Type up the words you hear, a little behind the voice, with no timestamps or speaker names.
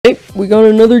Hey, we got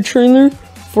another trailer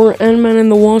for Man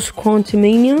The Wasp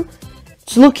Quantumania.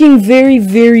 It's looking very,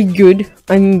 very good.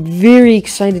 I'm very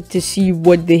excited to see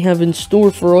what they have in store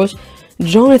for us.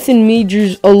 Jonathan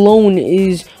Majors alone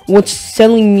is what's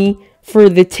selling me for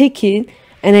the ticket,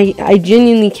 and I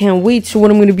genuinely can't wait. So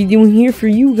what I'm going to be doing here for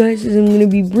you guys is I'm going to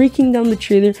be breaking down the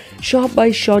trailer shot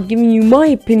by shot, giving you my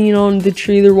opinion on the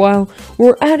trailer while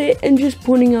we're at it, and just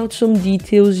pointing out some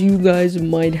details you guys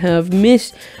might have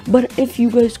missed. But if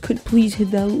you guys could please hit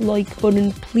that like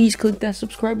button, please click that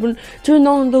subscribe button, turn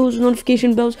on those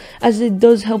notification bells, as it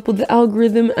does help with the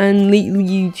algorithm, and lately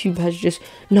YouTube has just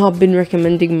not been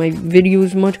recommending my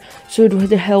videos much, so it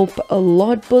would help a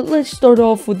lot. But let's start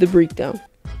off with the breakdown.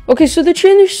 Okay, so the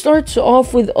trailer starts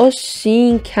off with us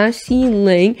seeing Cassie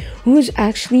Lang, who has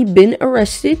actually been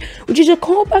arrested, which is a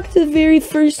callback to the very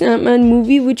first Ant-Man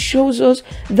movie, which shows us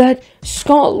that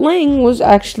Scott Lang was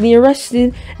actually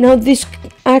arrested. Now, this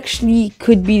actually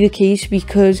could be the case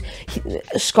because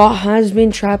Scott has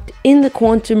been trapped in the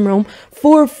quantum realm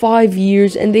for 5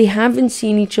 years, and they haven't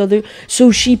seen each other,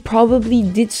 so she probably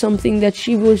did something that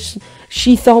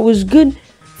she thought was good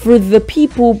for the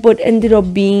people, but ended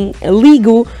up being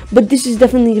illegal. But this is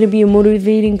definitely going to be a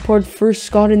motivating part for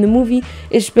Scott in the movie,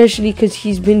 especially because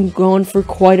he's been gone for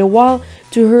quite a while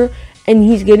to her, and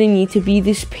he's going to need to be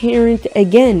this parent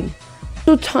again.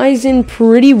 So ties in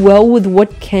pretty well with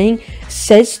what Kang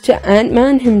says to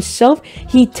Ant-Man himself.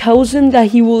 He tells him that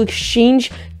he will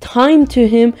exchange time to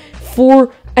him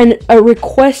for a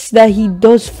request that he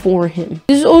does for him.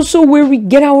 This is also where we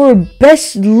get our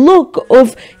best look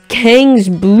of Kang's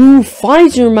blue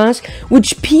Pfizer mask,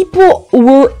 which people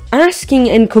were asking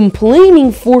and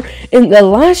complaining for in the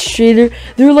last trailer.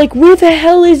 They're like, where the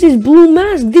hell is his blue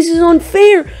mask? This is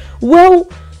unfair. Well,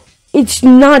 it's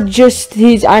not just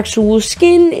his actual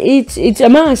skin, it's a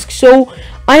mask. So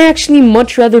I actually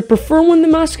much rather prefer when the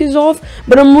mask is off,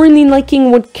 but I'm really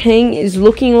liking what Kang is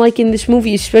looking like in this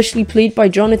movie, especially played by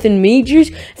Jonathan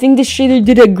Majors. I think this trailer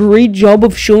did a great job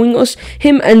of showing us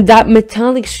him, and that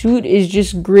metallic suit is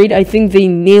just great. I think they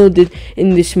nailed it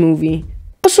in this movie.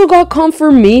 Also got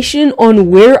confirmation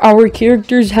on where our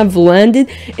characters have landed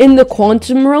in the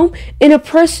quantum realm. In a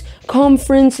press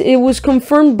conference, it was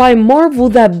confirmed by Marvel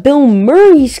that Bill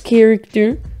Murray's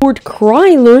character, Lord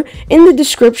Kryler, in the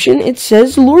description it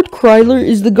says Lord Kryler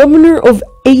is the governor of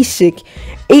ASIC,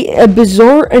 a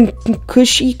bizarre and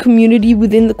cushy community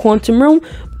within the quantum realm.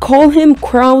 Call him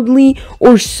crowdly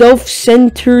or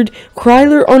self-centered.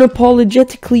 Kryler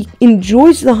unapologetically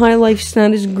enjoys the high life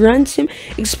status, grants him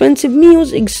expensive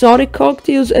meals, exotic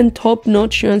cocktails, and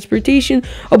top-notch transportation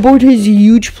aboard his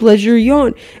huge pleasure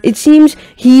yacht. It seems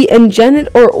he and Janet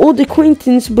are old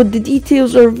acquaintances, but the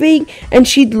details are vague, and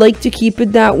she'd like to keep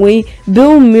it that way.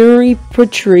 Bill Murray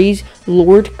portrays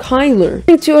Lord Kryler.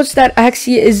 To us that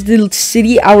Axia is the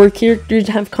city our characters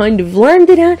have kind of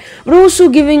landed at, but also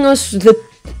giving us the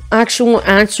actual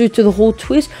answer to the whole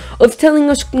twist of telling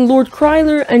us Lord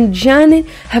Kryler and Janet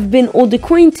have been old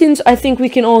acquaintances. I think we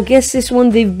can all guess this one.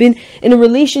 They've been in a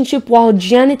relationship while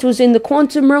Janet was in the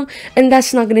quantum realm, and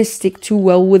that's not going to stick too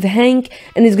well with Hank,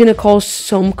 and is going to cause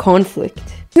some conflict.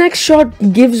 Next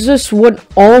shot gives us what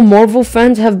all Marvel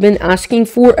fans have been asking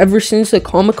for ever since the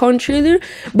Comic-Con trailer,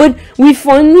 but we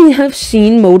finally have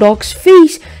seen MODOK's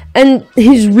face, and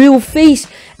his real face.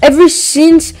 Ever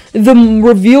since the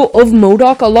reveal of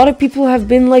MODOK, a lot of people have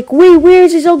been like, wait,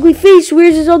 where's his ugly face?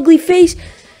 Where's his ugly face?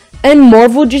 And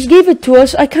Marvel just gave it to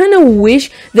us. I kind of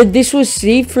wish that this was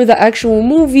saved for the actual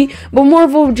movie, but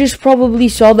Marvel just probably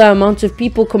saw the amount of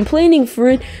people complaining for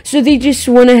it, so they just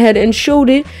went ahead and showed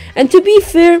it. And to be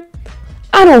fair,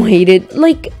 I don't hate it.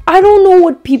 Like, I don't know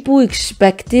what people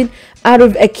expected out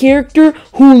of a character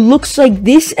who looks like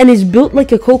this and is built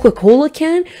like a Coca-Cola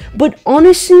can, but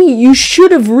honestly, you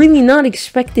should have really not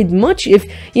expected much if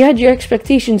you had your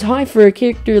expectations high for a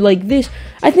character like this.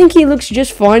 I think he looks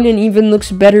just fine, and even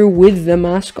looks better with the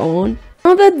mask on.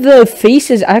 Now that the face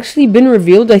has actually been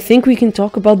revealed, I think we can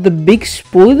talk about the big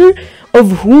spoiler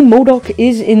of who MODOK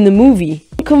is in the movie.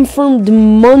 Confirmed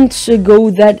months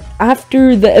ago that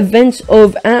after the events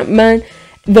of Ant-Man,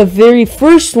 the very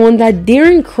first one, that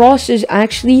Darren Cross is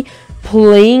actually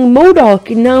playing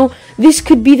MODOK. Now, this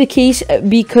could be the case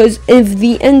because at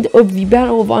the end of the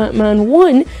Battle of Ant-Man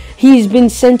 1, he's been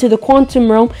sent to the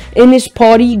quantum realm, and his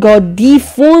body got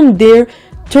deformed there,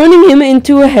 turning him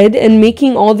into a head and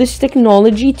making all this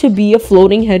technology to be a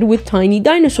floating head with tiny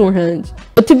dinosaur hands.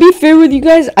 But to be fair with you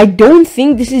guys, I don't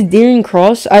think this is Darren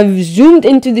Cross. I've zoomed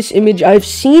into this image, I've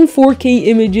seen 4K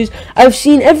images, I've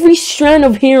seen every strand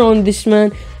of hair on this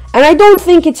man, and I don't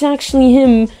think it's actually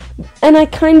him. And I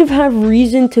kind of have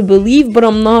reason to believe, but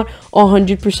I'm not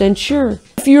 100% sure.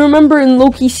 If you remember in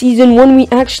Loki season 1, we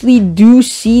actually do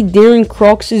see Darren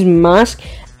Crox's mask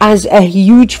as a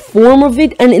huge form of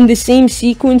it, and in the same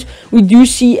sequence we do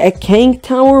see a Kang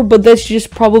tower, but that's just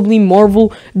probably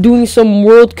Marvel doing some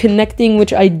world connecting,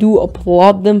 which I do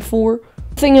applaud them for.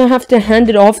 Thing I have to hand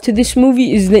it off to this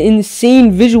movie is the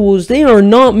insane visuals. They are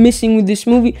not missing with this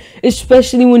movie,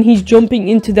 especially when he's jumping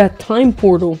into that time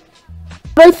portal.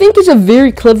 What I think is a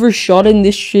very clever shot in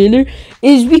this trailer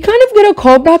is we kind of get a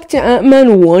callback to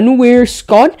Ant-Man 1, where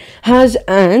Scott has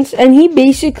ants and he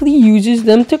basically uses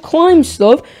them to climb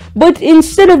stuff, but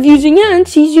instead of using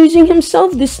ants, he's using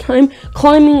himself this time,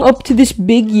 climbing up to this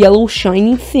big yellow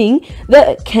shiny thing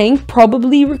that Kang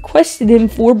probably requested him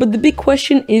for, but the big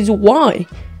question is why?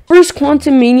 First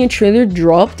Quantumania trailer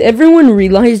dropped, everyone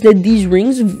realized that these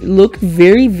rings look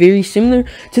very, very similar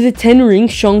to the 10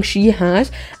 rings Shang-Chi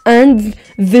has and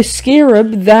the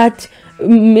scarab that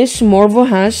Miss Marvel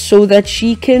has so that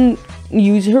she can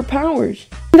use her powers.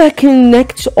 That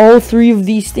connects all three of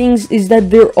these things is that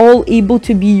they're all able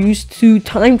to be used to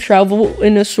time travel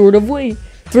in a sort of way.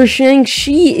 For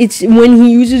Shang-Chi, it's when he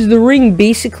uses the ring,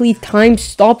 basically time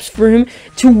stops for him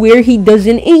to where he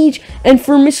doesn't age. And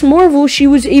for Miss Marvel, she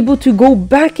was able to go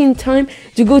back in time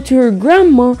to go to her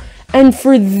grandma. And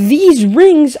for these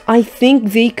rings, I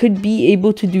think they could be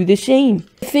able to do the same.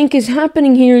 I think is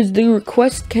happening here is the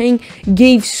request Kang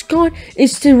gave Scott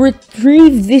is to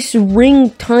retrieve this ring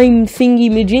time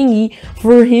thingy-majingy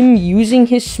for him using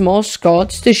his small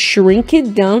Scots to shrink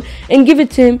it down and give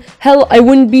it to him. Hell, I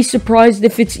wouldn't be surprised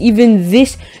if it's even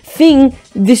this thing,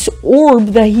 this orb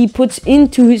that he puts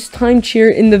into his time chair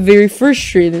in the very first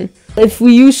trailer. If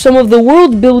we use some of the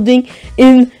world building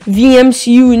in the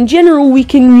MCU in general, we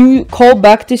can call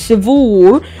back to Civil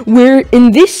War, where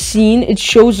in this scene it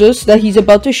shows us that he's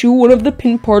about to shoot one of the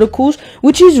pin particles,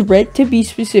 which is red to be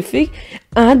specific,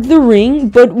 at the ring,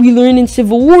 but we learn in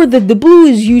Civil War that the blue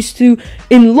is used to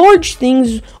enlarge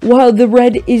things while the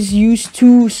red is used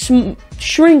to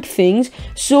shrink things.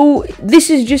 So this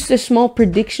is just a small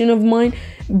prediction of mine,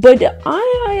 but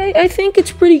I think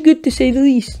it's pretty good to say the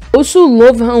least. I also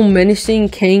love how menacing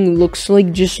Kang looks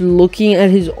like just looking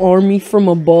at his army from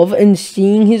above and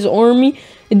seeing his army.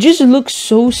 It just looks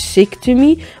so sick to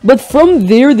me. But from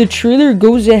there, the trailer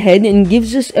goes ahead and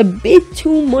gives us a bit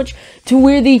too much to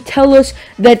where they tell us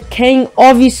that Kang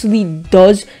obviously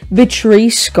does betray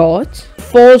Scott,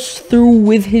 falls through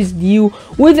with his deal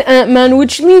with Ant-Man,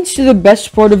 which leads to the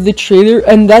best part of the trailer,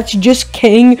 and that's just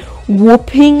Kang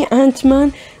whooping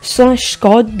Ant-Man /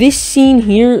 Scott. This scene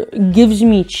here gives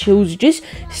me chills. Just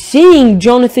seeing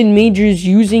Jonathan Majors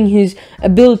using his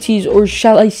abilities, or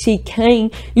shall I say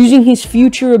Kang using his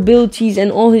future abilities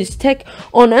and all his tech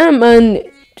on Ant-Man.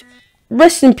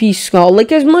 Rest in peace, Scott.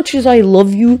 Like, as much as I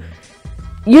love you,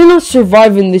 you're not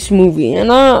surviving this movie,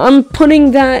 and I'm putting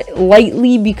that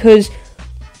lightly because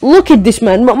look at this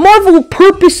man. Marvel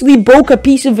purposely broke a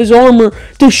piece of his armor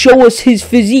to show us his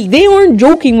physique. They aren't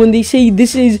joking when they say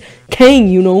this is Kang,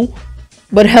 you know.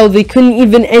 But hell, they couldn't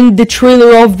even end the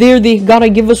trailer off there. They gotta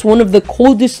give us one of the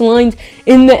coldest lines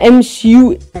in the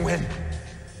MCU.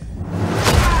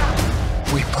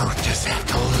 We both just have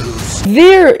to lose.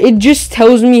 There, it just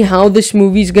tells me how this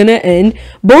movie's gonna end.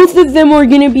 Both of them are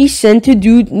gonna be sent to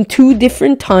do 2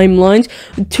 different timelines.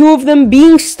 2 of them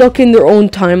being stuck in their own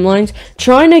timelines,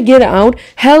 trying to get out.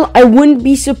 Hell, I wouldn't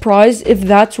be surprised if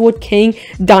that's what Kang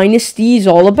Dynasty is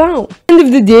all about. At the end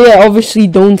of the day, I obviously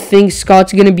don't think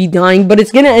Scott's gonna be dying, but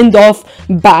it's gonna end off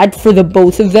bad for the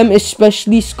both of them,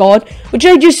 especially Scott, which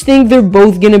I just think they're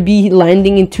both gonna be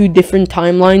landing in 2 different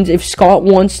timelines if Scott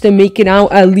wants to make it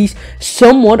out at least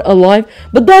somewhat alive.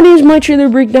 But that is my trailer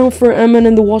breakdown for Man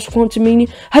and the Wasp Quantumania.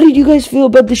 How did you guys feel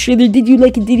about this trailer? Did you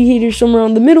like it? Did you hate it? Somewhere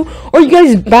around the middle? Are you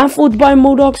guys baffled by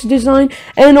MODOK's design?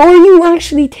 And are you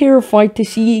actually terrified to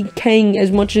see Kang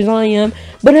as much as I am?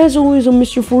 But as always, I'm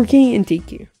Mr. 4K, and take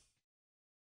care.